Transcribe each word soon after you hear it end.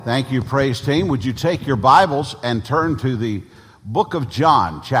Thank you, praise team. Would you take your Bibles and turn to the book of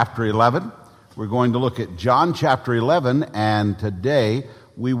John, chapter 11. We're going to look at John chapter 11, and today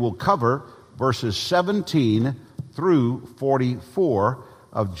we will cover verses 17 through 44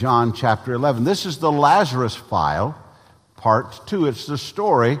 of John chapter 11. This is the Lazarus File, part 2. It's the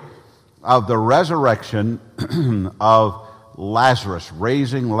story of the resurrection of Lazarus,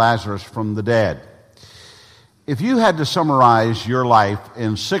 raising Lazarus from the dead. If you had to summarize your life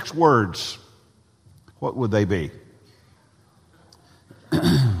in 6 words, what would they be?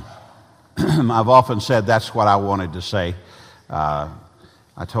 I've often said that's what I wanted to say. I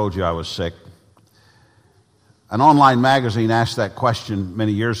told you I was sick. An online magazine asked that question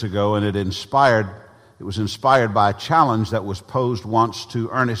many years ago, and it was inspired by a challenge that was posed once to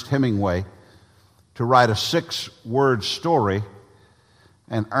Ernest Hemingway to write a 6-word story,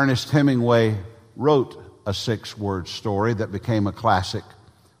 and Ernest Hemingway wrote a 6-word story that became a classic: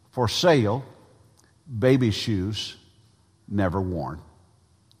 For sale, baby shoes never worn.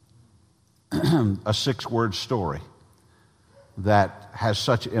 A 6-word story that has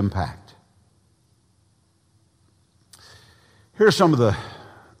such impact. Here's some of the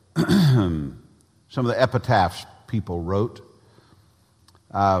epitaphs people wrote.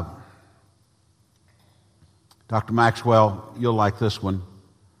 Dr. Maxwell, you'll like this one.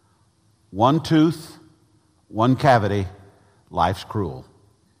 One tooth, one cavity, life's cruel.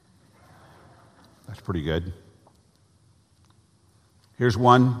 That's pretty good. Here's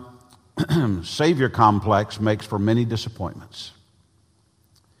one. Savior complex makes for many disappointments.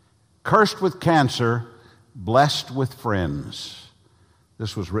 Cursed with cancer, blessed with friends.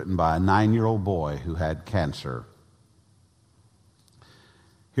 This was written by a 9-year-old boy who had cancer.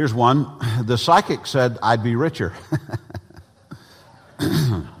 Here's one. The psychic said I'd be richer.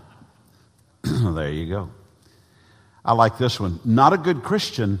 There you go. I like this one. Not a good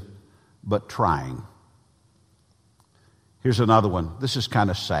Christian, but trying. Here's another one. This is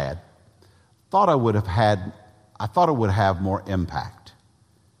kind of sad. I thought it would have more impact.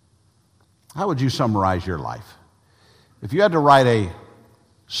 How would you summarize your life? If you had to write a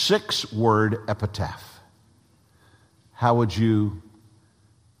 6-word epitaph, how would you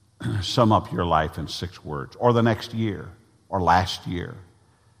sum up your life in 6 words? Or the next year, or last year?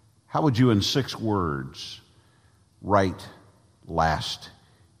 How would you, in 6 words, write last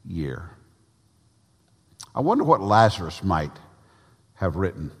year? I wonder what Lazarus might have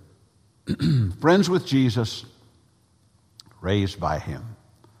written. Friends with Jesus, raised by him.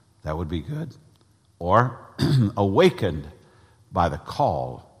 That would be good. Or awakened by the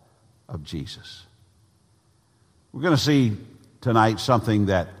call of Jesus. We're going to see tonight something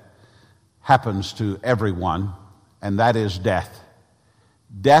that happens to everyone, and that is death.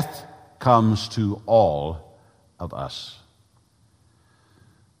 Death comes to all of us.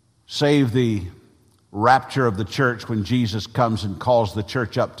 Save the rapture of the church when Jesus comes and calls the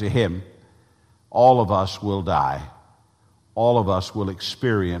church up to him. All of us will die. All of us will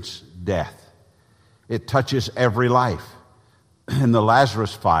experience death. It touches every life. In the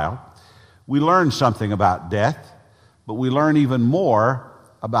Lazarus File, we learn something about death, but we learn even more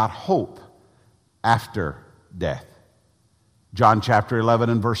about hope after death. John chapter 11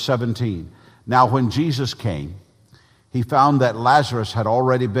 and verse 17. Now when Jesus came, he found that Lazarus had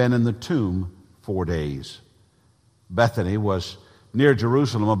already been in the tomb 4 days. Bethany was near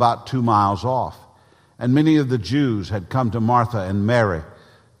Jerusalem, about 2 miles off, and many of the Jews had come to Martha and Mary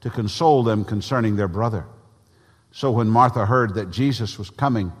to console them concerning their brother. So when Martha heard that Jesus was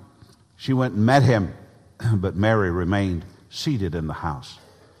coming, she went and met him, but Mary remained seated in the house.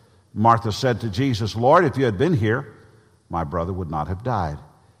 Martha said to Jesus, Lord, if you had been here, my brother would not have died.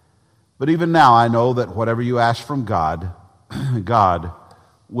 But even now I know that whatever you ask from God, God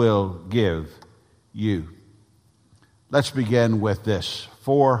will give you. Let's begin with this.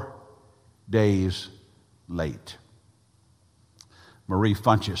 4 days late. Marie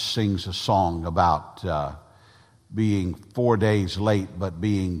Funches sings a song about being 4 days late, but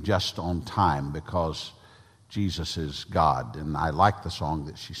being just on time because Jesus is God. And I like the song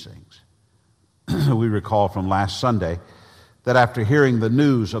that she sings. We recall from last Sunday that after hearing the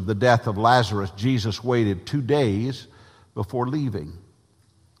news of the death of Lazarus, Jesus waited 2 days before leaving.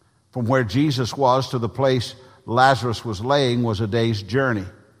 From where Jesus was to the place Lazarus was laying was a day's journey.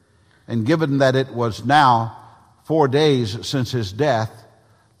 And given that it was now 4 days since his death,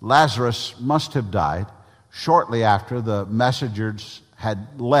 Lazarus must have died shortly after the messengers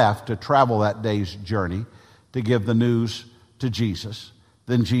had left to travel that day's journey to give the news to Jesus.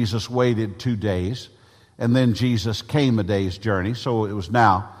 Then Jesus waited 2 days, and then Jesus came a day's journey, so it was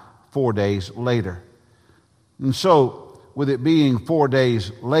now 4 days later. And so with it being 4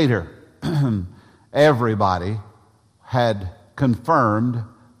 days later, everybody had confirmed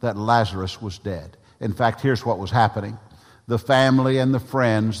that Lazarus was dead. In fact, here's what was happening. The family and the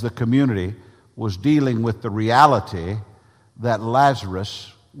friends, the community, was dealing with the reality that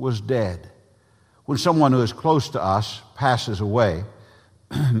Lazarus was dead. When someone who is close to us passes away,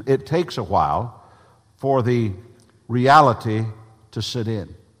 it takes a while for the reality to sit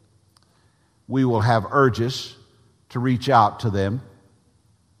in. We will have urges to reach out to them.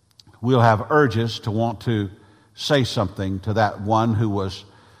 We'll have urges to want to say something to that one who was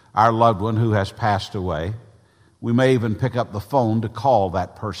our loved one who has passed away. We may even pick up the phone to call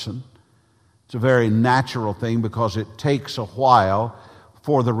that person. It's a very natural thing because it takes a while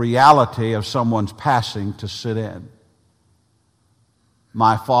for the reality of someone's passing to sit in.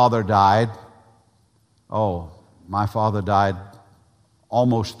 My father died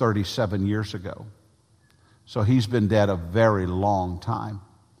almost 37 years ago. So he's been dead a very long time.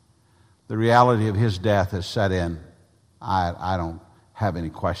 The reality of his death has set in. I don't have any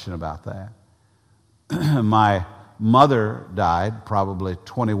question about that. My mother died probably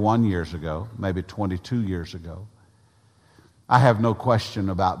 21 years ago, maybe 22 years ago. I have no question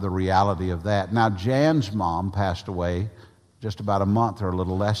about the reality of that. Now, Jan's mom passed away just about a month or a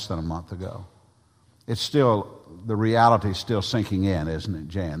little less than a month ago. It's still, the reality is still sinking in, isn't it,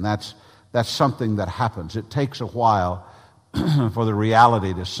 Jan? That's something that happens. It takes a while for the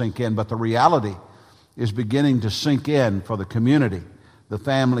reality to sink in, but the reality is beginning to sink in for the community, the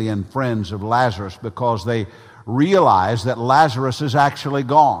family and friends of Lazarus, because they realize that Lazarus is actually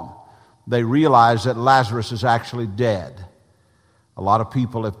gone. They realize that Lazarus is actually dead. A lot of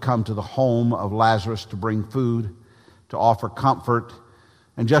people have come to the home of Lazarus to bring food, to offer comfort,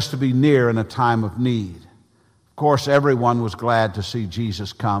 and just to be near in a time of need. Of course, everyone was glad to see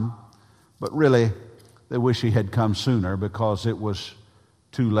Jesus come, but really, they wish he had come sooner because it was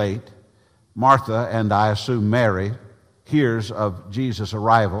too late. Martha, and I assume Mary, hears of Jesus'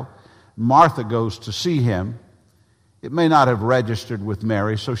 arrival. Martha goes to see him. It may not have registered with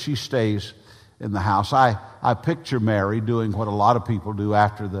Mary, so she stays in the house. I picture Mary doing what a lot of people do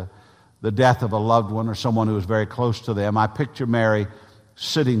after the death of a loved one or someone who is very close to them. I picture Mary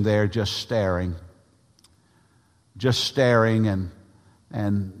sitting there just staring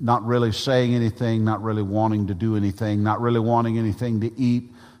and not really saying anything, not really wanting to do anything, not really wanting anything to eat,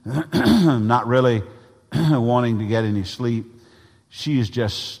 not really wanting to get any sleep. She is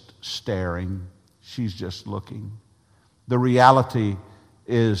just staring. She's just looking. The reality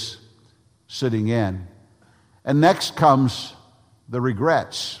is sitting in. And next comes the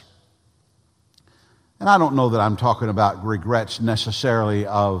regrets. And I don't know that I'm talking about regrets necessarily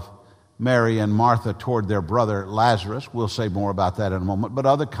of Mary and Martha toward their brother Lazarus. We'll say more about that in a moment, but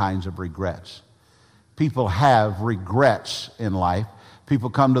other kinds of regrets. People have regrets in life. People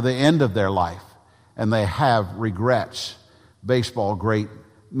come to the end of their life and they have regrets. Baseball great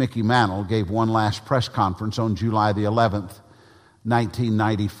Mickey Mantle gave one last press conference on July the 11th,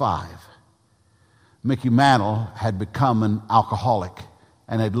 1995. Mickey Mantle had become an alcoholic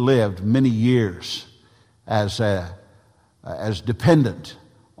and had lived many years as dependent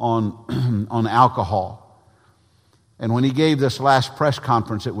on alcohol. And when he gave this last press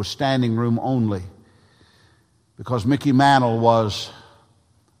conference, it was standing room only because Mickey Mantle was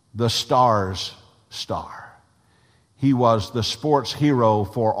the star's star. He was the sports hero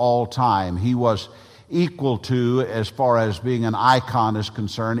for all time. He was equal to, as far as being an icon is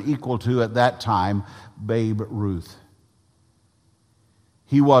concerned, equal to, at that time, Babe Ruth.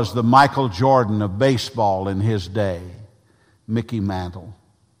 He was the Michael Jordan of baseball in his day, Mickey Mantle.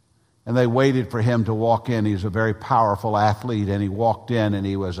 And they waited for him to walk in. He's a very powerful athlete, and he walked in, and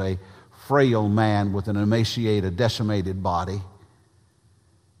he was a frail man with an emaciated, decimated body.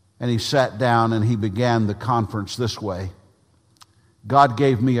 And he sat down, and he began the conference this way. God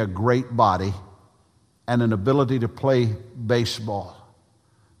gave me a great body and an ability to play baseball.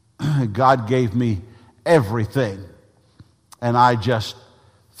 God gave me everything, and I just,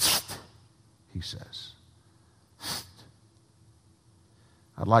 he says.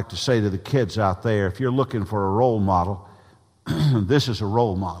 I'd like to say to the kids out there, if you're looking for a role model, this is a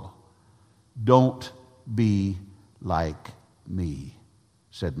role model. Don't be like me,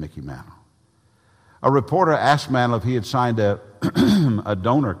 said Mickey Mantle. A reporter asked Mantle if he had signed a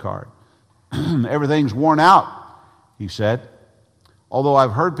donor card. Everything's worn out, he said. Although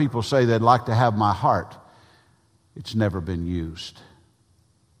I've heard people say they'd like to have my heart, it's never been used.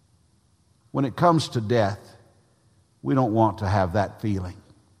 When it comes to death, we don't want to have that feeling.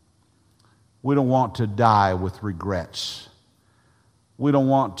 We don't want to die with regrets. We don't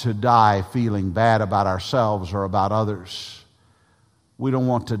want to die feeling bad about ourselves or about others. We don't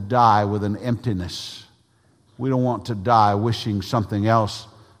want to die with an emptiness. We don't want to die wishing something else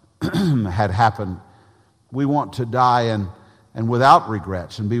had happened. We want to die and without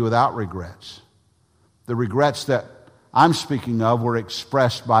regrets and be without regrets. The regrets that I'm speaking of were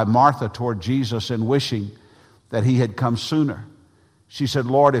expressed by Martha toward Jesus in wishing that he had come sooner. She said,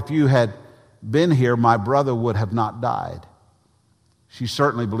 Lord, if you had been here, my brother would have not died. She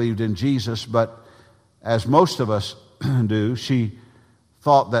certainly believed in Jesus, but as most of us do, she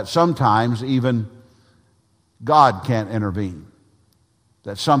thought that sometimes even God can't intervene,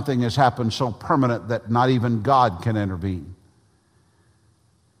 that something has happened so permanent that not even God can intervene.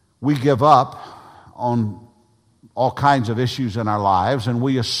 We give up on all kinds of issues in our lives, and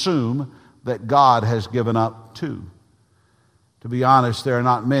we assume that God has given up too. To be honest, there are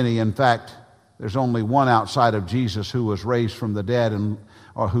not many. In fact, there's only one outside of Jesus who was raised from the dead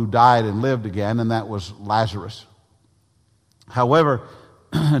or who died and lived again, and that was Lazarus. However,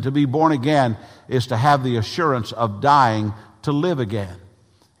 to be born again is to have the assurance of dying to live again.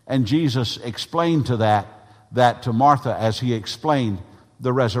 And Jesus explained that to Martha as he explained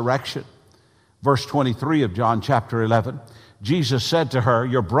the resurrection. Verse 23 of John chapter 11, Jesus said to her,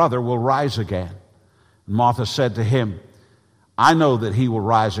 your brother will rise again. And Martha said to him, I know that he will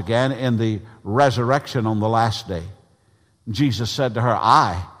rise again in the resurrection on the last day. And Jesus said to her,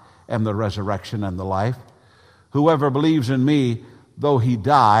 I am the resurrection and the life. Whoever believes in me, though he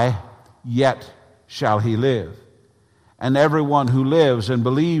die, yet shall he live. And everyone who lives and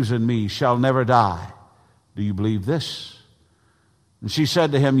believes in me shall never die. Do you believe this? And she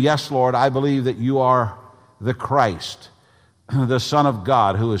said to him, yes, Lord, I believe that you are the Christ, the Son of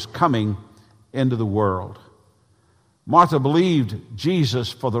God, who is coming into the world. Martha believed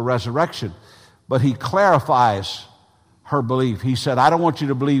Jesus for the resurrection, but he clarifies her belief. He said, I don't want you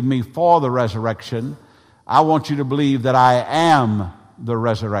to believe me for the resurrection. I want you to believe that I am the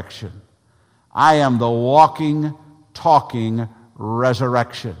resurrection. I am the walking, talking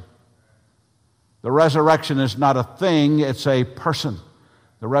resurrection. The resurrection is not a thing, it's a person.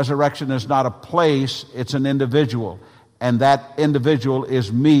 The resurrection is not a place, it's an individual. And that individual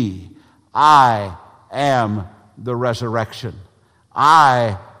is me. I am the resurrection.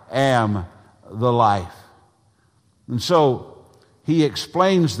 I am the life. And so he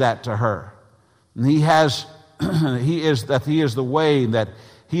explains that to her. And he is the way, and that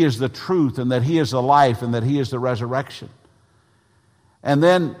he is the truth, and that he is the life, and that he is the resurrection. And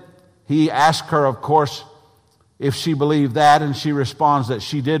then he asked her, of course, if she believed that, and she responds that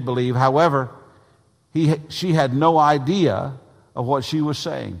she did believe. However, she had no idea of what she was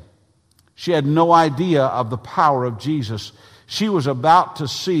saying. She had no idea of the power of Jesus. She was about to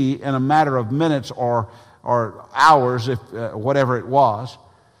see in a matter of minutes or hours, if whatever it was,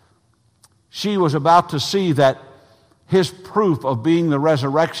 she was about to see that his proof of being the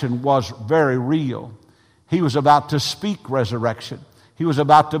resurrection was very real. He was about to speak resurrection. He was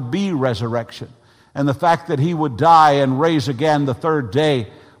about to be resurrection. And the fact that he would die and raise again the third day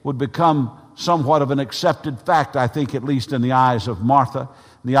would become somewhat of an accepted fact, I think, at least in the eyes of Martha,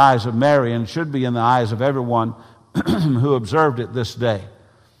 in the eyes of Mary, and should be in the eyes of everyone who observed it this day.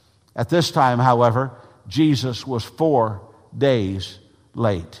 At this time, however, Jesus was 4 days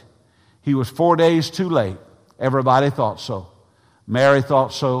late. He was 4 days too late. Everybody thought so. Mary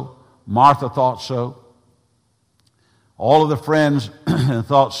thought so. Martha thought so. All of the friends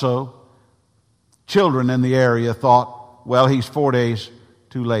thought so. Children in the area thought, well, he's 4 days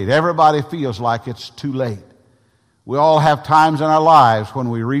too late. Everybody feels like it's too late. We all have times in our lives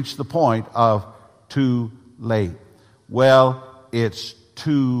when we reach the point of too late. Well, it's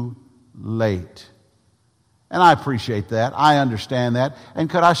too late. And I appreciate that. I understand that. And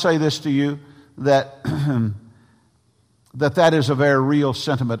could I say this to you, that that is a very real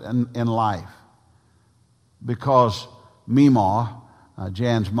sentiment in life. Because Meemaw,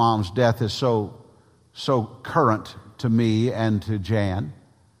 Jan's mom's death, is so current to me and to Jan.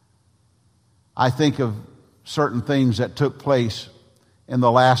 I think of certain things that took place in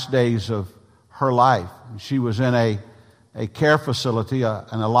the last days of her life. She was in a care facility, an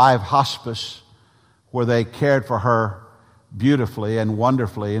alive hospice, where they cared for her beautifully and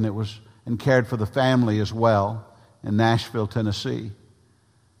wonderfully, and cared for the family as well in Nashville, Tennessee.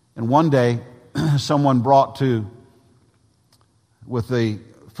 And one day, someone brought with the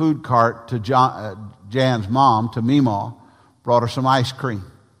food cart to Jan's mom, to Meemaw, brought her some ice cream.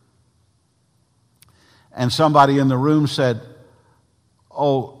 And somebody in the room said,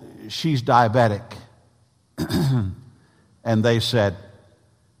 oh, she's diabetic. And they said,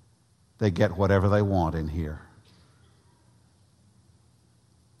 they get whatever they want in here.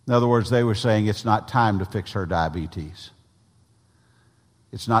 In other words, they were saying it's not time to fix her diabetes.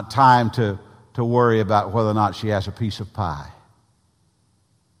 It's not time to worry about whether or not she has a piece of pie.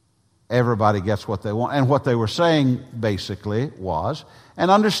 Everybody gets what they want. And what they were saying basically was, and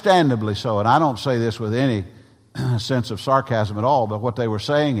understandably so, and I don't say this with any sense of sarcasm at all, but what they were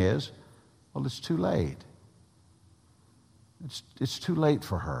saying is, well, it's too late. It's too late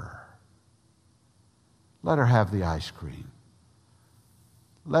for her. Let her have the ice cream.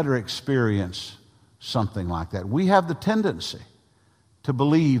 Let her experience something like that. We have the tendency to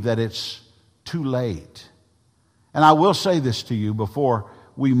believe that it's too late. And I will say this to you before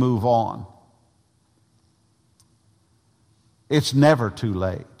we move on. It's never too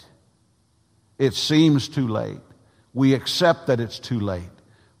late. It seems too late. We accept that it's too late.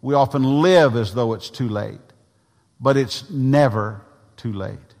 We often live as though it's too late. But it's never too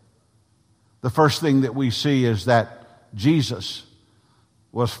late. The first thing that we see is that Jesus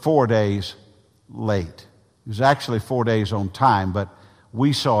was 4 days late. He was actually 4 days on time, but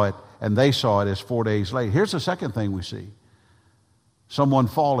we saw it and they saw it as 4 days late. Here's the second thing we see. Someone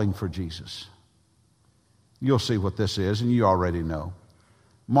falling for Jesus. You'll see what this is, and you already know.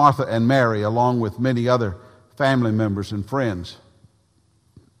 Martha and Mary, along with many other family members and friends,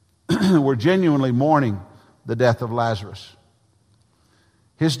 were genuinely mourning the death of Lazarus.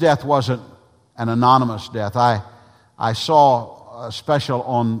 His death wasn't an anonymous death. I saw a special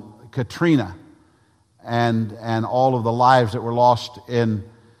on Katrina and all of the lives that were lost in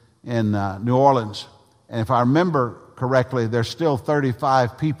New Orleans. And if I remember correctly, there's still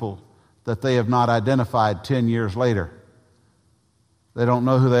 35 people that they have not identified 10 years later. They don't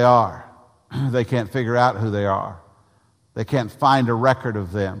know who they are. They can't figure out who they are. They can't find a record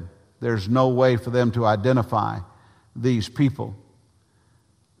of them. There's no way for them to identify these people.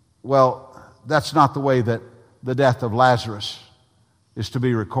 Well, that's not the way that the death of Lazarus is to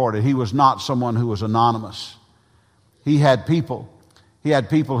be recorded. He was not someone who was anonymous. He had people. He had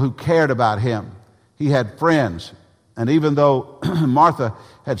people who cared about him. He had friends. And even though Martha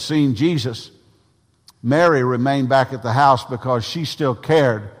had seen Jesus, Mary remained back at the house because she still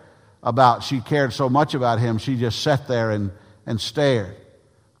cared so much about him, she just sat there and stared.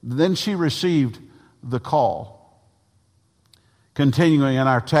 Then she received the call. Continuing in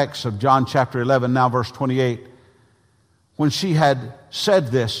our text of John chapter 11, now verse 28. When she had said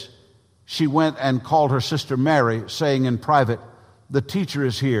this, she went and called her sister Mary, saying in private, "The teacher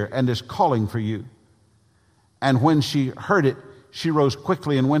is here and is calling for you." And when she heard it, she rose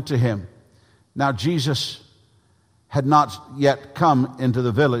quickly and went to him. Now Jesus had not yet come into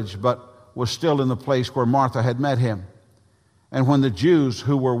the village, but was still in the place where Martha had met him. And when the Jews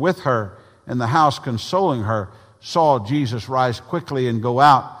who were with her in the house consoling her saw Jesus rise quickly and go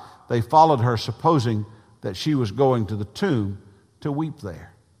out, they followed her, supposing that she was going to the tomb to weep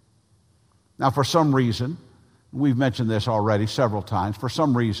there. Now, for some reason, we've mentioned this already several times, for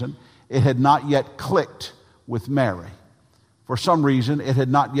some reason, it had not yet clicked with Mary. For some reason, it had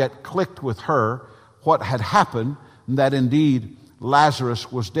not yet clicked with her what had happened, and that indeed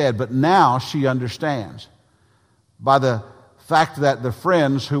Lazarus was dead. But now she understands. By the fact that the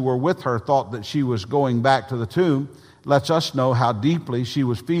friends who were with her thought that she was going back to the tomb lets us know how deeply she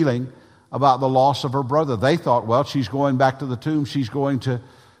was feeling about the loss of her brother. They thought, well, she's going back to the tomb. She's going to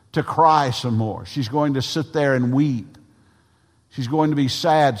cry some more. She's going to sit there and weep. She's going to be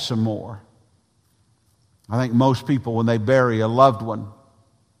sad some more. I think most people, when they bury a loved one,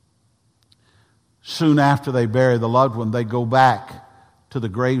 soon after they bury the loved one, they go back to the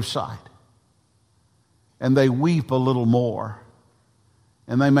graveside and they weep a little more.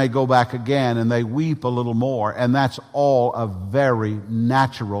 And they may go back again and they weep a little more. And that's all a very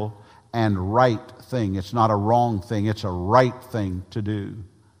natural and right thing. It's not a wrong thing. It's a right thing to do.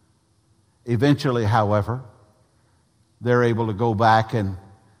 Eventually, however, they're able to go back and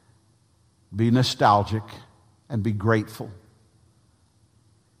be nostalgic and be grateful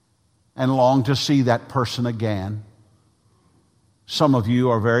and long to see that person again. Some of you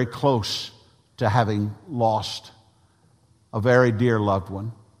are very close to having lost a very dear loved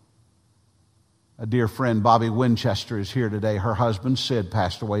one. A dear friend, Bobby Winchester, is here today. Her husband, Sid,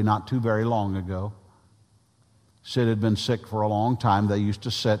 passed away not too very long ago. Sid had been sick for a long time. They used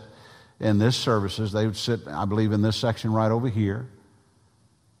to sit in this services. They would sit, I believe, in this section right over here.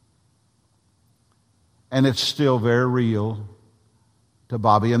 And it's still very real to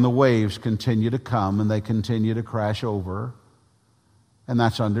Bobby. And the waves continue to come and they continue to crash over. And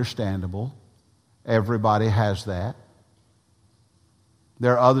that's understandable. Everybody has that.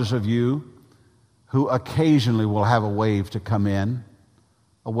 There are others of you who occasionally will have a wave to come in,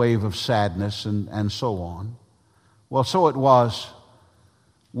 a wave of sadness and so on. Well, so it was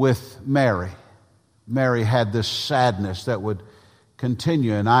with Mary. Mary had this sadness that would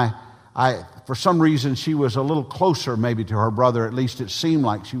continue, and I for some reason, she was a little closer maybe to her brother. At least it seemed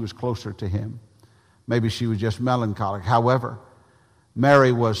like she was closer to him. Maybe she was just melancholic. However,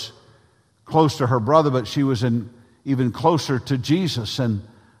 Mary was close to her brother, but she was even closer to Jesus. And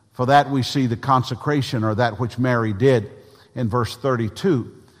for that we see the consecration, or that which Mary did in verse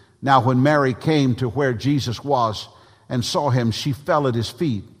 32. Now when Mary came to where Jesus was and saw him, she fell at his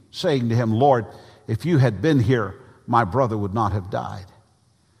feet, saying to him, Lord, if you had been here, my brother would not have died.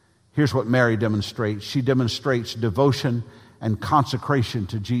 Here's what Mary demonstrates. She demonstrates devotion and consecration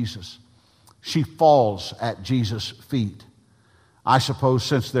to Jesus. She falls at Jesus' feet. I suppose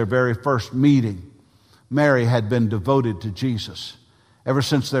since their very first meeting, Mary had been devoted to Jesus. Ever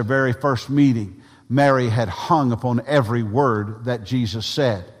since their very first meeting, Mary had hung upon every word that Jesus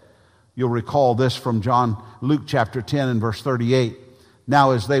said. You'll recall this from Luke chapter 10 and verse 38.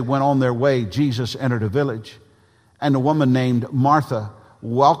 Now as they went on their way, Jesus entered a village, and a woman named Martha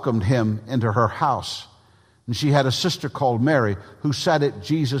welcomed him into her house. And she had a sister called Mary who sat at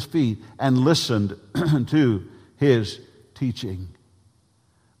Jesus' feet and listened to his teaching.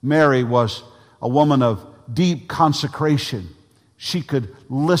 Mary was a woman of deep consecration. She could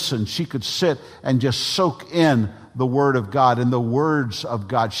listen. She could sit and just soak in the Word of God and the words of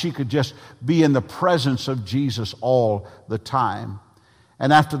God. She could just be in the presence of Jesus all the time.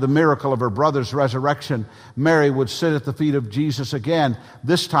 And after the miracle of her brother's resurrection, Mary would sit at the feet of Jesus again,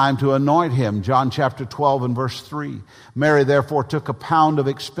 this time to anoint him. John chapter 12 and verse 3. Mary therefore took a pound of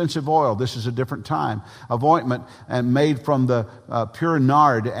expensive oil, this is a different time, of ointment, and made from the pure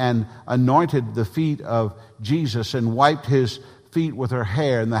nard, and anointed the feet of Jesus, and wiped his feet with her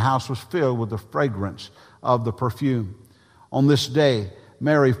hair, and the house was filled with the fragrance of the perfume. On this day,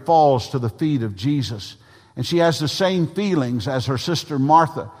 Mary falls to the feet of Jesus, and she has the same feelings as her sister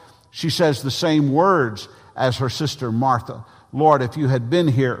Martha. She says the same words as her sister Martha. Lord, if you had been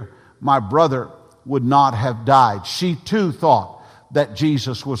here, my brother would not have died. She too thought that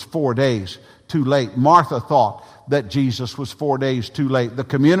Jesus was 4 days too late. Martha thought that Jesus was 4 days too late. The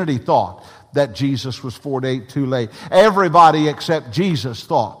community thought that Jesus was 4 days too late. Everybody except Jesus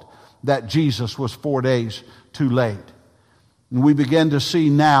thought that Jesus was 4 days too late. And we begin to see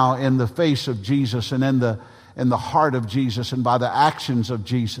now in the face of Jesus and in the heart of Jesus and by the actions of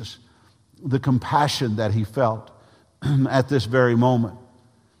Jesus, the compassion that he felt at this very moment.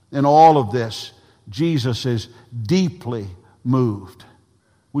 In all of this, Jesus is deeply moved.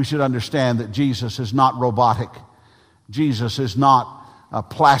 We should understand that Jesus is not robotic. Jesus is not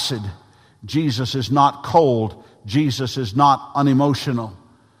placid. Jesus is not cold. Jesus is not unemotional.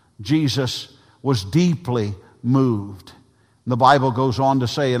 Jesus was deeply moved. The Bible goes on to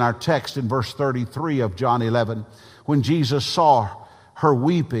say in our text in verse 33 of John 11, when Jesus saw her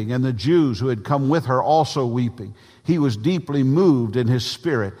weeping and the Jews who had come with her also weeping, he was deeply moved in his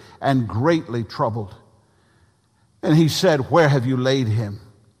spirit and greatly troubled. And he said, where have you laid him?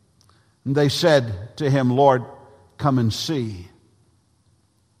 And they said to him, Lord, come and see.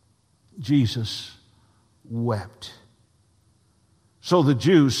 Jesus wept. So the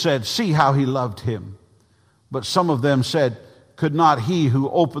Jews said, see how he loved him. But some of them said, could not he who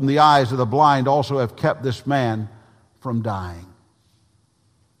opened the eyes of the blind also have kept this man from dying?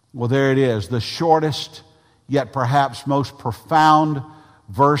 Well, there it is, the shortest yet perhaps most profound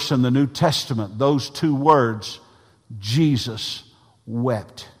verse in the New Testament. Those two words, Jesus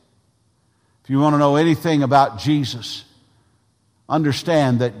wept. If you want to know anything about Jesus,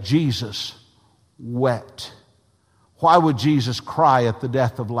 understand that Jesus wept. Why would Jesus cry at the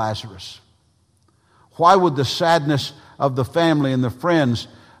death of Lazarus? Why would the sadness of the family and the friends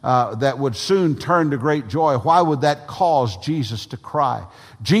that would soon turn to great joy, why would that cause Jesus to cry?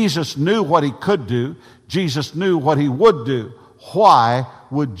 Jesus knew what he could do. Jesus knew what he would do. Why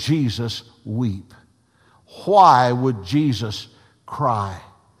would Jesus weep? Why would Jesus cry?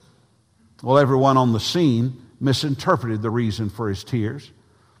 Well, everyone on the scene misinterpreted the reason for his tears.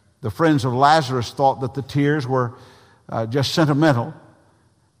 The friends of Lazarus thought that the tears were just sentimental,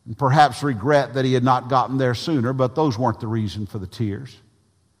 and perhaps regret that he had not gotten there sooner, but those weren't the reason for the tears.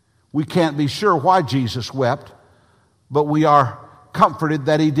 We can't be sure why Jesus wept, but we are comforted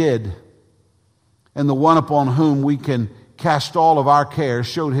that he did. And the one upon whom we can cast all of our cares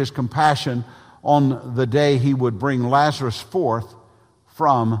showed his compassion on the day he would bring Lazarus forth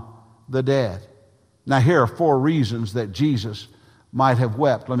from the dead. Now here are 4 reasons that Jesus might have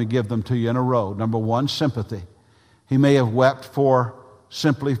wept. Let me give them to you in a row. Number 1, sympathy. He may have wept for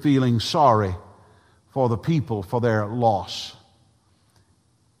simply feeling sorry for the people, for their loss.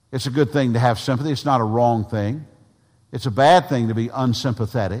 It's a good thing to have sympathy. It's not a wrong thing. It's a bad thing to be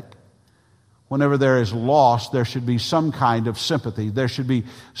unsympathetic. Whenever there is loss, there should be some kind of sympathy. There should be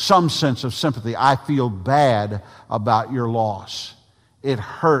some sense of sympathy. I feel bad about your loss. It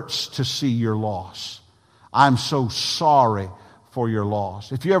hurts to see your loss. I'm so sorry for your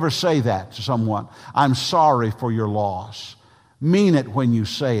loss. If you ever say that to someone, I'm sorry for your loss, mean it when you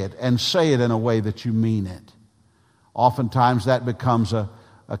say it, and say it in a way that you mean it. Oftentimes that becomes a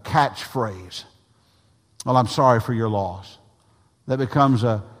catchphrase. Well, I'm sorry for your loss. That becomes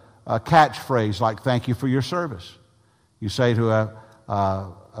a catchphrase like, thank you for your service. You say to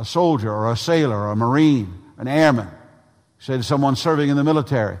a soldier or a sailor or a Marine, an airman, you say to someone serving in the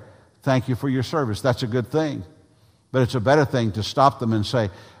military, thank you for your service. That's a good thing. But it's a better thing to stop them and say,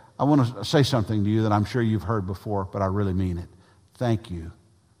 I want to say something to you that I'm sure you've heard before, but I really mean it. Thank you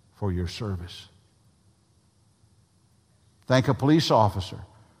for your service. Thank a police officer.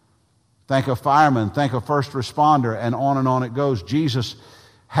 Thank a fireman. Thank a first responder. And on it goes. Jesus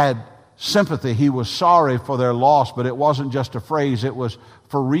had sympathy. He was sorry for their loss, but it wasn't just a phrase. It was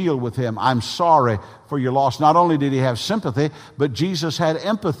for real with him. I'm sorry for your loss. Not only did he have sympathy, but Jesus had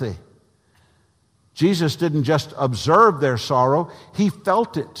empathy. Jesus didn't just observe their sorrow. He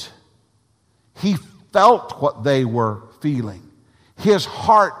felt it. He felt what they were feeling. His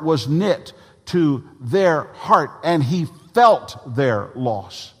heart was knit to their heart, and he felt their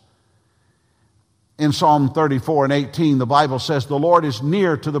loss. In Psalm 34:18, the Bible says, the Lord is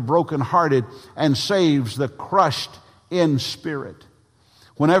near to the brokenhearted and saves the crushed in spirit.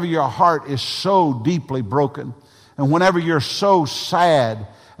 Whenever your heart is so deeply broken, and whenever you're so sad,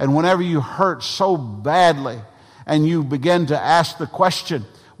 and whenever you hurt so badly, and you begin to ask the question,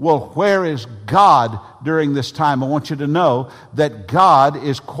 well, where is God during this time? I want you to know that God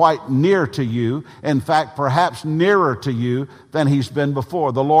is quite near to you. In fact, perhaps nearer to you than he's been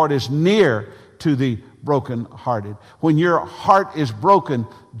before. The Lord is near to the brokenhearted. When your heart is broken,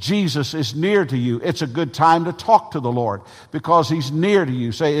 Jesus is near to you. It's a good time to talk to the Lord because he's near to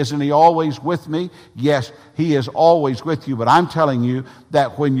you. Say, isn't he always with me? Yes, he is always with you. But I'm telling you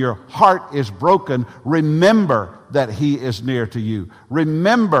that when your heart is broken, remember that he is near to you.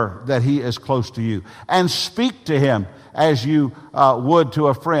 Remember that he is close to you. And speak to him as you would to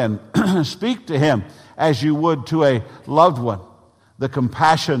a friend. Speak to him as you would to a loved one. The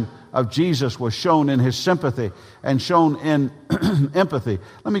compassion of Jesus was shown in his sympathy and shown in empathy.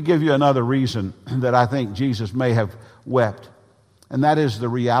 Let me give you another reason that I think Jesus may have wept, and that is the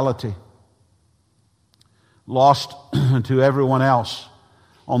reality. Lost to everyone else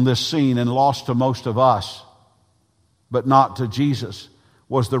on this scene and lost to most of us, but not to Jesus,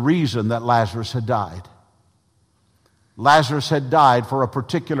 was the reason that Lazarus had died. Lazarus had died for a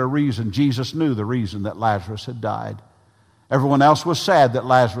particular reason. Jesus knew the reason that Lazarus had died. Everyone else was sad that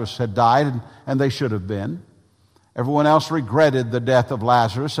Lazarus had died, and they should have been. Everyone else regretted the death of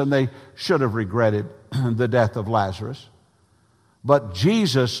Lazarus, and they should have regretted the death of Lazarus. But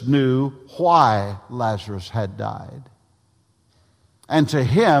Jesus knew why Lazarus had died. And to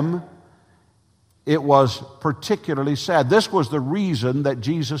him, it was particularly sad. This was the reason that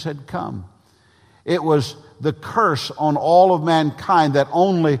Jesus had come. It was the curse on all of mankind that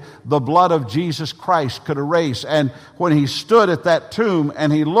only the blood of Jesus Christ could erase. And when he stood at that tomb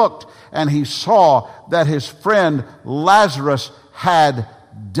and he looked and he saw that his friend Lazarus had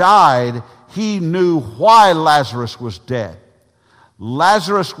died, he knew why Lazarus was dead.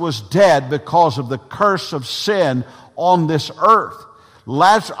 Lazarus was dead because of the curse of sin on this earth.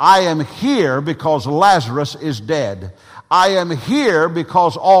 I am here because Lazarus is dead. I am here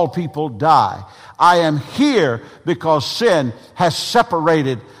because all people die. I am here because sin has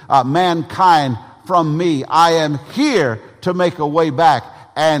separated mankind from me. I am here to make a way back.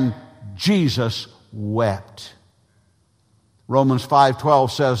 And Jesus wept. Romans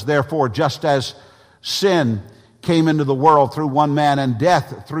 5:12 says, therefore, just as sin came into the world through one man and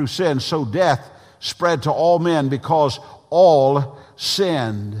death through sin, so death spread to all men because all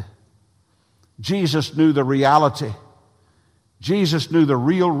sinned. Jesus knew the reality. Jesus knew the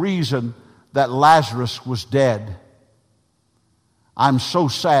real reason that Lazarus was dead. I'm so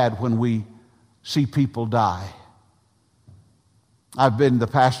sad when we see people die. I've been the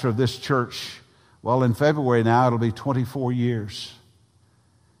pastor of this church, well, in February now, it'll be 24 years.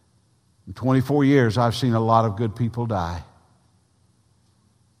 In 24 years, I've seen a lot of good people die.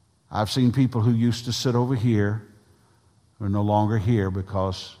 I've seen people who used to sit over here who are no longer here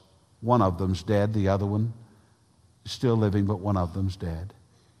because one of them's dead, the other one is still living, but one of them's dead.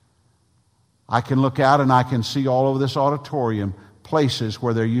 I can look out and I can see all over this auditorium places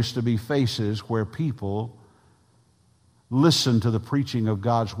where there used to be faces where people listened to the preaching of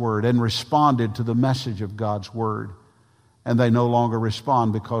God's Word and responded to the message of God's Word. and they no longer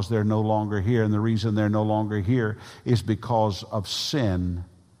respond because they're no longer here. And the reason they're no longer here is because of sin.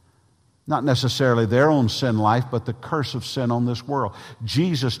 Not necessarily their own sin life, but the curse of sin on this world.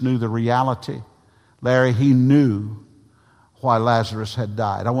 Jesus knew the reality. Larry, he knew why Lazarus had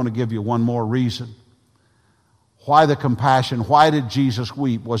died. I want to give you one more reason. Why the compassion? Why did Jesus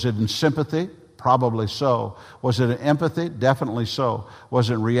weep? Was it in sympathy? Probably so. Was it in empathy? Definitely so.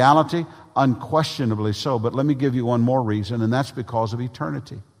 Was it in reality? Unquestionably so. But let me give you one more reason, and that's because of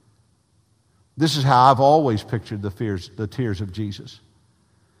eternity. This is how I've always pictured the tears of Jesus.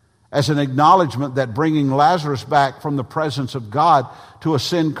 As an acknowledgement that bringing Lazarus back from the presence of God to a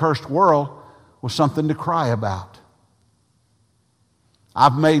sin-cursed world was something to cry about.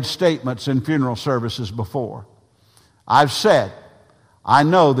 I've made statements in funeral services before. I've said, I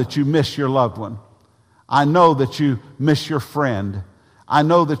know that you miss your loved one. I know that you miss your friend. I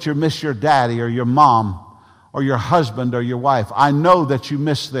know that you miss your daddy or your mom or your husband or your wife. I know that you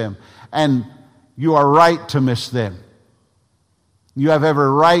miss them, and you are right to miss them. You have every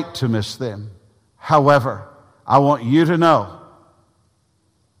right to miss them. However, I want you to know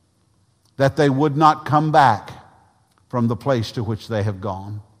that they would not come back from the place to which they have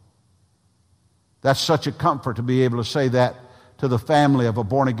gone. That's such a comfort to be able to say that to the family of a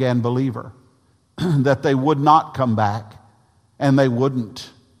born-again believer, that they would not come back, and they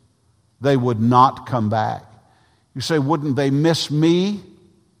wouldn't. They would not come back. You say, wouldn't they miss me?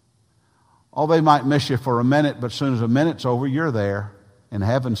 Oh, they might miss you for a minute, but as soon as a minute's over, you're there in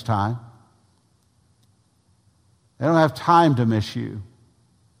heaven's time. They don't have time to miss you.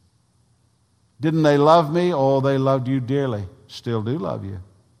 Didn't they love me? Oh, they loved you dearly. Still do love you.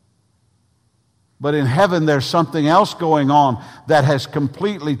 But in heaven, there's something else going on that has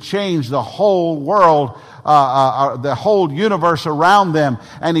completely changed the whole world, the whole universe around them,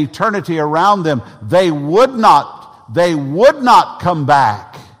 and eternity around them. They would not come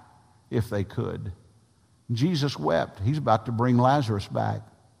back if they could. Jesus wept. He's about to bring Lazarus back.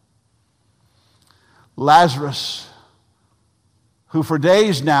 Lazarus, who for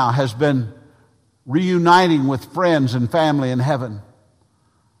days now has been reuniting with friends and family in heaven.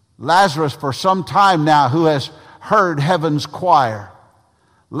 Lazarus, for some time now, who has heard heaven's choir.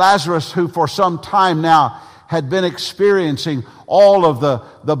 Lazarus, who for some time now had been experiencing all of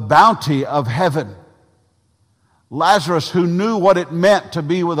the bounty of heaven. Lazarus, who knew what it meant to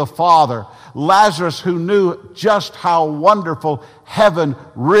be with a Father. Lazarus, who knew just how wonderful heaven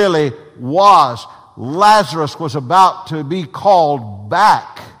really was. Lazarus was about to be called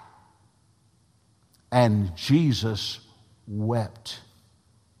back. And Jesus wept.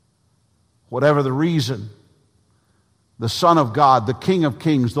 Whatever the reason, the Son of God, the King of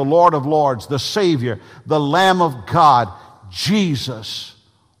Kings, the Lord of Lords, the Savior, the Lamb of God, Jesus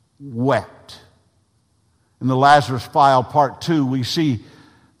wept. In the Lazarus File, Part 2, we see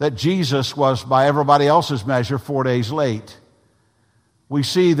that Jesus was, by everybody else's measure, 4 days late. We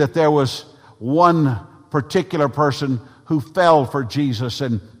see that there was one particular person who fell for Jesus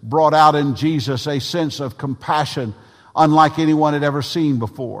and brought out in Jesus a sense of compassion unlike anyone had ever seen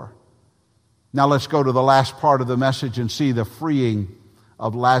before. Now let's go to the last part of the message and see the freeing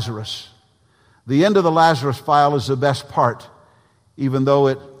of Lazarus. The end of the Lazarus File is the best part, even though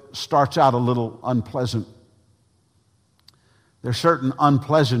it starts out a little unpleasant. There are certain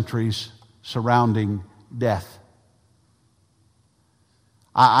unpleasantries surrounding death.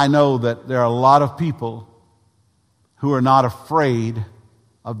 I know that there are a lot of people who are not afraid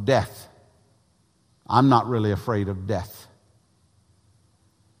of death. I'm not really afraid of death.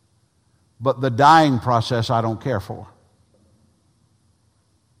 But the dying process I don't care for.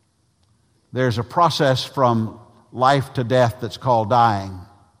 There's a process from life to death that's called dying.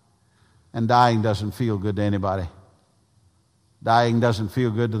 And dying doesn't feel good to anybody. Dying doesn't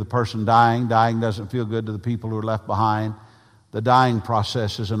feel good to the person dying. Dying doesn't feel good to the people who are left behind. The dying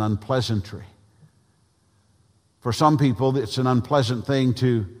process is an unpleasantry. For some people, it's an unpleasant thing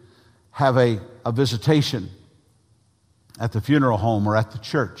to have a visitation at the funeral home or at the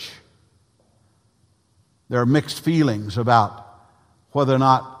church. There are mixed feelings about whether or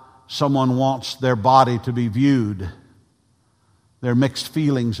not someone wants their body to be viewed. There are mixed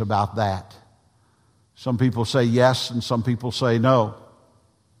feelings about that. Some people say yes and some people say no.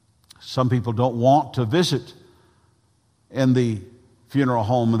 Some people don't want to visit in the funeral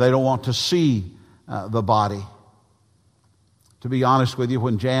home. They don't want to see the body. To be honest with you,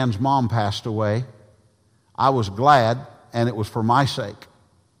 when Jan's mom passed away, I was glad, and it was for my sake,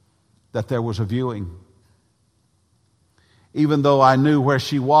 that there was a viewing. Even though I knew where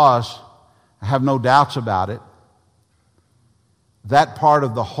she was, I have no doubts about it. That part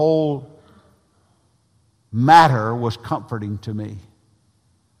of the whole matter was comforting to me.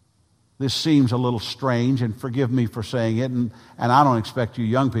 This seems a little strange, and forgive me for saying it, and I don't expect you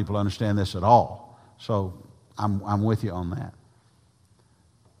young people to understand this at all. So I'm with you on that.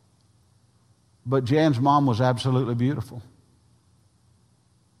 But Jan's mom was absolutely beautiful.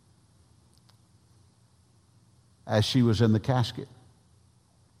 As she was in the casket,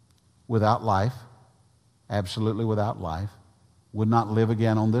 without life, absolutely without life, would not live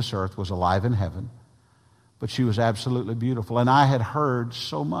again on this earth, was alive in heaven, but she was absolutely beautiful. And I had heard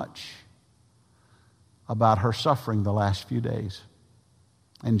so much about her suffering the last few days.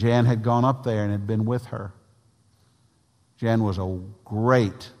 And Jan had gone up there and had been with her. Jan was a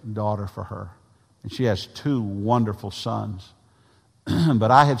great daughter for her. And she has 2 wonderful sons.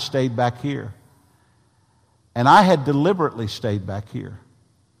 But I had stayed back here. And I had deliberately stayed back here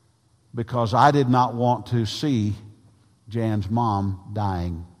because I did not want to see Jan's mom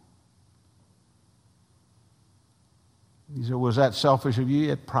dying. He said, was that selfish of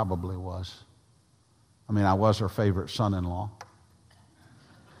you? It probably was. I mean, I was her favorite son-in-law.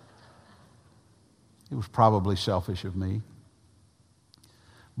 It was probably selfish of me.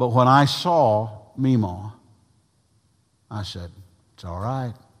 But when I saw Meemaw, I said, it's all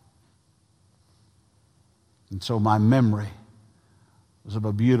right. And so my memory was of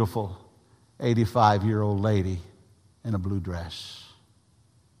a beautiful 85-year-old lady in a blue dress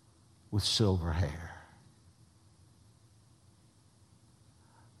with silver hair.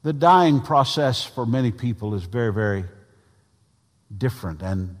 The dying process for many people is very, very different,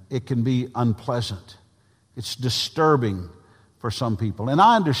 and it can be unpleasant. It's disturbing for some people. And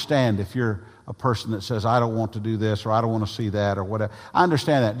I understand if you're a person that says, I don't want to do this, or I don't want to see that, or whatever. I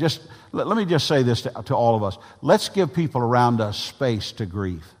understand that. Just let me just say this to all of us. Let's give people around us space to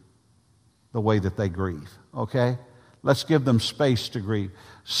grieve the way that they grieve, okay? Let's give them space to grieve.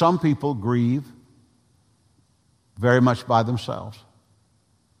 Some people grieve very much by themselves.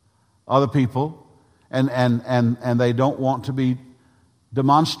 Other people, and they don't want to be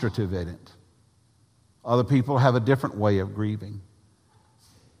demonstrative in it. Other people have a different way of grieving.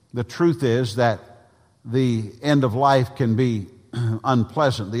 The truth is that the end of life can be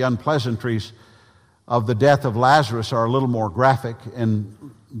unpleasant. The unpleasantries of the death of Lazarus are a little more graphic. In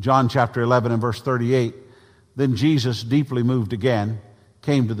John chapter 11 and verse 38, then Jesus, deeply moved again,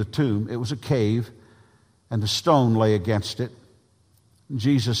 came to the tomb. It was a cave, and the stone lay against it.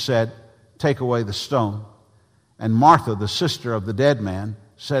 Jesus said, take away the stone. And Martha, the sister of the dead man,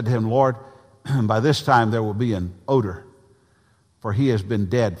 said to him, Lord, by this time there will be an odor, for he has been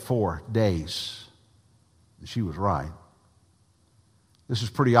dead 4 days. And she was right. This is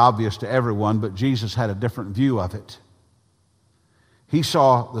pretty obvious to everyone, but Jesus had a different view of it. He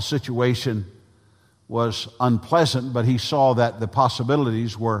saw the situation was unpleasant, but he saw that the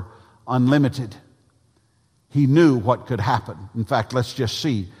possibilities were unlimited. He knew what could happen. In fact, let's just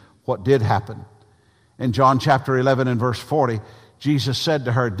see what did happen. In John chapter 11 and verse 40, Jesus said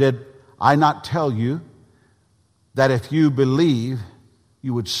to her, did I not tell you that if you believe,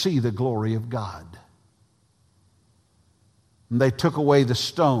 you would see the glory of God? And they took away the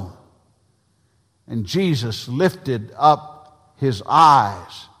stone. And Jesus lifted up his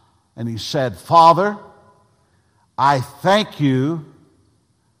eyes and he said, Father, I thank you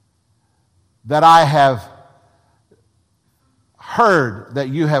that I have heard, that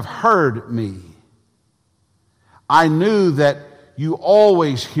you have heard me. I knew that you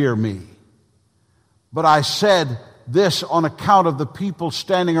always hear me. But I said this on account of the people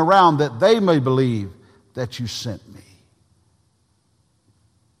standing around, that they may believe that you sent me.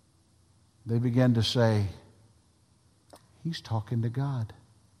 They began to say, he's talking to God.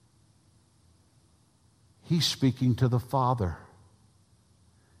 He's speaking to the Father.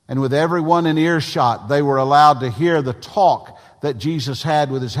 And with everyone in earshot, they were allowed to hear the talk that Jesus had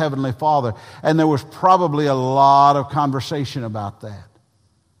with his heavenly Father. And there was probably a lot of conversation about that.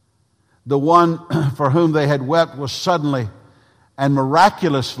 The one for whom they had wept was suddenly and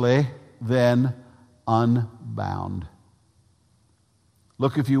miraculously then unbound.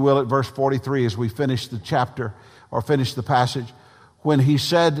 Look, if you will, at verse 43 as we finish the chapter or finish the passage. When he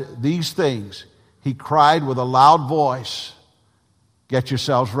said these things, he cried with a loud voice. Get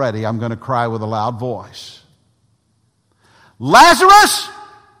yourselves ready. I'm going to cry with a loud voice. Lazarus,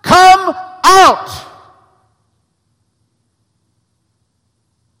 come out!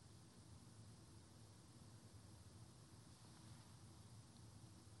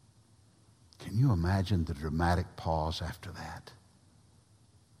 Can you imagine the dramatic pause after that?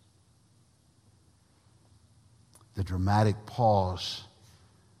 The dramatic pause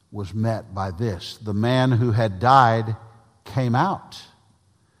was met by this. The man who had died came out.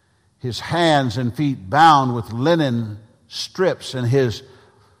 his hands and feet bound with linen strips, and his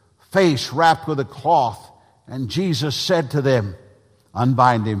face wrapped with a cloth. And Jesus said to them,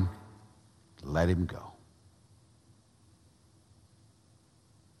 "Unbind him, let him go."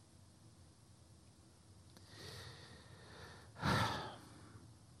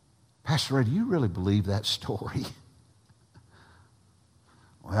 Pastor Ray, do you really believe that story?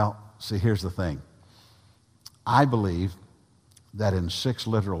 Well, see, here's the thing. I believe that in 6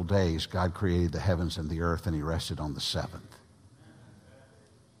 literal days, God created the heavens and the earth, and he rested on the 7th.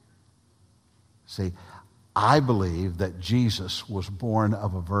 See, I believe that Jesus was born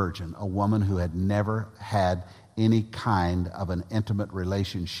of a virgin, a woman who had never had any kind of an intimate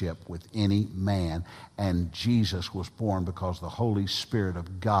relationship with any man. And Jesus was born because the Holy Spirit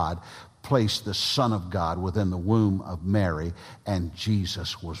of God placed the Son of God within the womb of Mary, and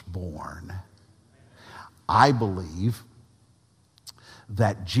Jesus was born. I believe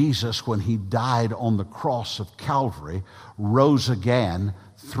that Jesus, when he died on the cross of Calvary, rose again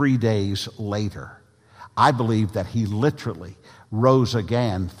 3 days later. I believe that he literally rose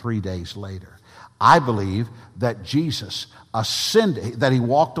again 3 days later. I believe that Jesus ascended, that he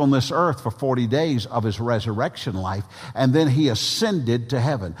walked on this earth for 40 days of his resurrection life, and then he ascended to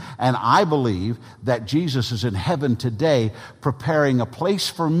heaven. And I believe that Jesus is in heaven today, preparing a place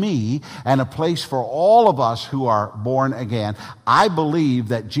for me and a place for all of us who are born again. I believe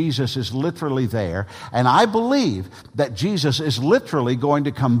that Jesus is literally there, and I believe that Jesus is literally going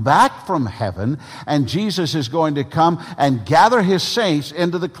to come back from heaven, and Jesus is going to come and gather his saints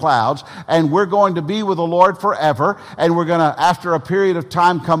into the clouds, and we're going to be with the Lord forever, and we're going to, after a period of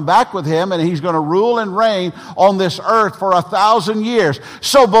time, come back with him, and he's going to rule and reign on this earth for 1,000 years.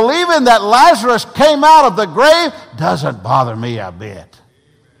 So believing that Lazarus came out of the grave doesn't bother me a bit.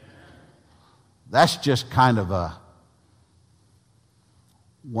 That's just kind of a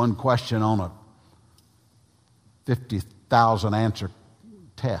one question on a 50,000 answer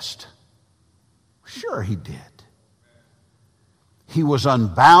test. Sure, he did. He was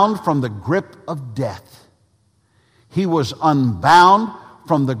unbound from the grip of death. He was unbound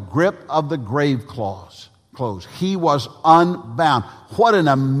from the grip of the grave clothes. He was unbound. What an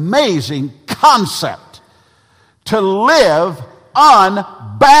amazing concept, to live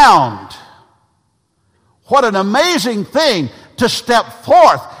unbound. What an amazing thing to step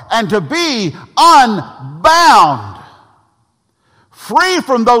forth and to be unbound. Free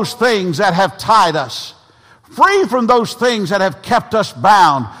from those things that have tied us. Free from those things that have kept us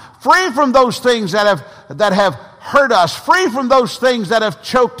bound. Free from those things that have hurt us. Free from those things that have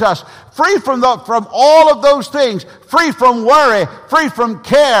choked us. Free from all of those things. Free from worry. Free from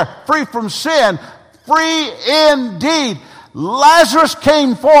care. Free from sin. Free indeed. Lazarus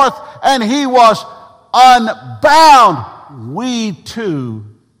came forth and he was unbound. We too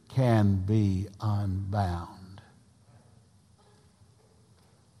can be unbound.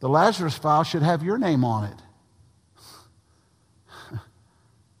 The Lazarus File should have your name on it.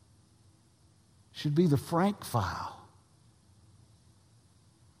 Should be the Frank File.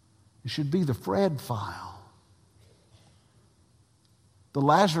 It should be the Fred File. The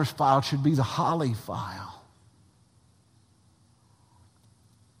Lazarus File should be the Holly File.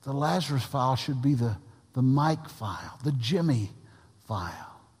 The Lazarus File should be the Mike File, the Jimmy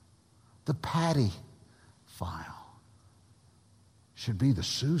File, the Patty File. Should be the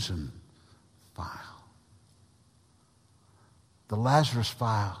Susan File. The Lazarus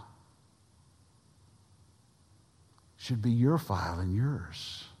File should be your file, and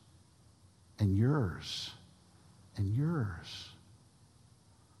yours, and yours, and yours.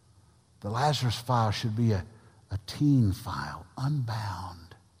 The Lazarus File should be a teen file,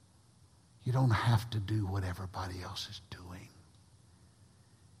 unbound. You don't have to do what everybody else is doing.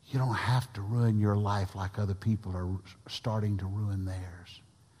 You don't have to ruin your life like other people are starting to ruin theirs.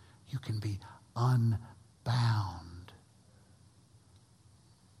 You can be unbound.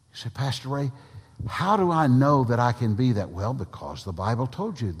 You say, Pastor Ray, how do I know that I can be that? Well, because the Bible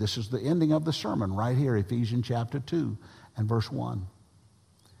told you. This is the ending of the sermon right here, Ephesians chapter 2 and verse 1.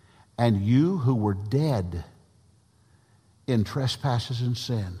 And you who were dead in trespasses and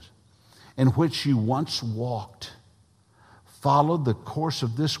sins, in which you once walked, following the course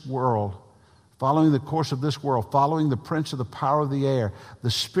of this world, following the prince of the power of the air, the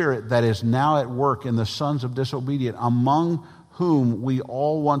spirit that is now at work in the sons of disobedience, among whom we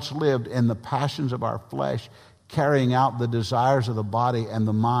all once lived in the passions of our flesh, carrying out the desires of the body and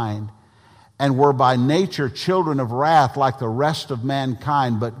the mind, and were by nature children of wrath like the rest of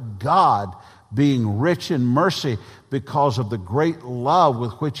mankind. But God, being rich in mercy because of the great love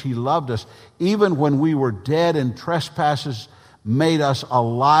with which he loved us, even when we were dead in trespasses, made us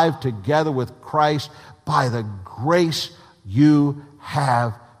alive together with Christ. By the grace you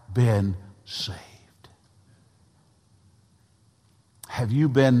have been saved. Have you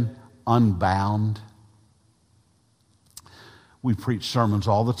been unbound? We preach sermons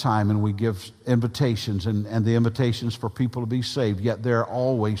all the time and we give invitations and the invitations for people to be saved. Yet there are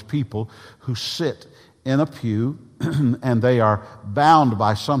always people who sit in a pew and they are bound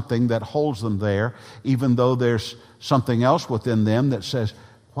by something that holds them there, even though there's something else within them that says,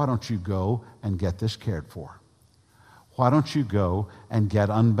 why don't you go and get this cared for? Why don't you go and get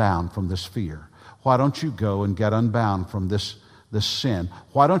unbound from this fear? Why don't you go and get unbound from this sin?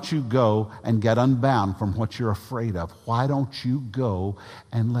 Why don't you go and get unbound from what you're afraid of? Why don't you go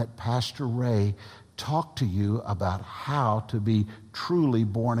and let Pastor Ray talk to you about how to be truly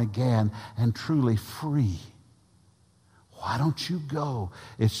born again and truly free? Why don't you go?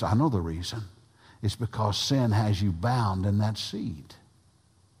 I know the reason. It's because sin has you bound in that seed.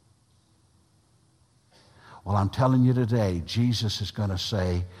 Well, I'm telling you today, Jesus is going to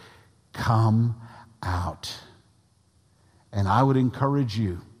say, come out. And I would encourage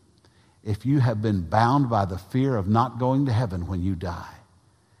you, if you have been bound by the fear of not going to heaven when you die,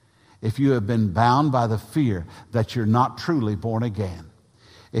 if you have been bound by the fear that you're not truly born again,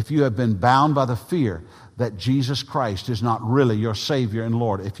 if you have been bound by the fear that Jesus Christ is not really your Savior and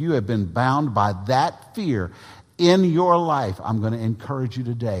Lord, if you have been bound by that fear in your life, I'm going to encourage you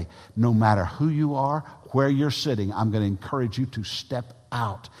today, no matter who you are, where you're sitting, I'm going to encourage you to step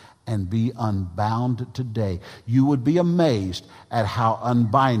out and be unbound today. You would be amazed at how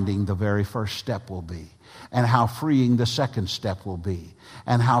unbinding the very first step will be, and how freeing the second step will be,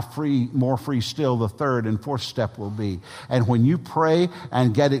 and how more free still the third and fourth step will be. And when you pray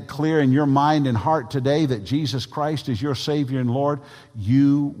and get it clear in your mind and heart today that Jesus Christ is your Savior and Lord,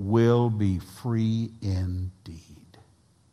 you will be free indeed.